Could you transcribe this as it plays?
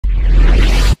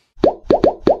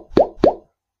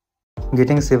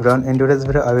Getting Chevron. In today's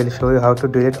video, I will show you how to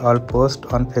delete all posts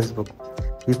on Facebook.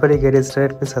 Before you get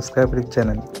started, please subscribe to the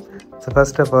channel. So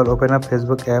first of all, open up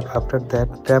Facebook app. After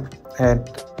that, tap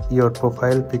at your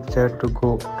profile picture to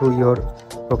go to your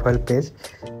profile page.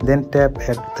 Then tap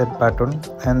at that button,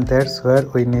 and that's where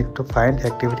we need to find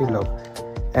activity log.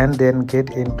 And then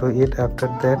get into it. After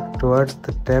that, towards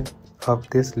the top of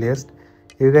this list,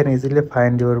 you can easily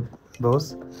find your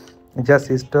post.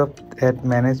 Just stop at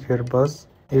manage your post.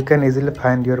 You can easily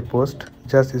find your post.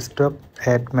 Just stop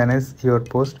at manage your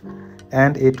post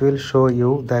and it will show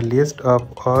you the list of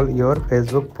all your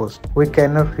Facebook posts. We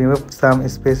cannot remove some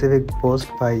specific post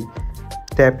by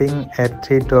tapping at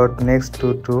 3 dot next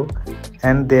to 2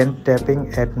 and then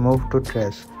tapping at move to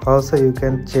trash. Also, you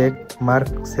can mark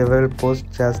several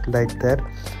posts just like that,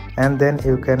 and then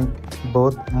you can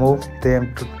both move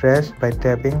them to trash by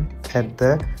tapping at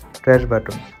the trash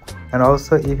button. And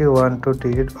also, if you want to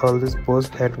delete all these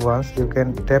posts at once, you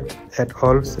can tap at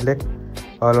all, select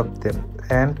all of them,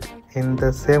 and in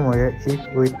the same way,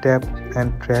 if we tap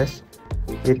and trash,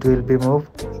 it will be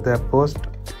moved the post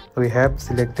we have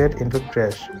selected into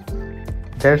trash.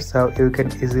 That's how you can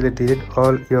easily delete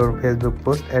all your Facebook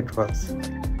posts at once.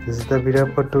 This is the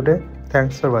video for today.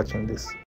 Thanks for watching this.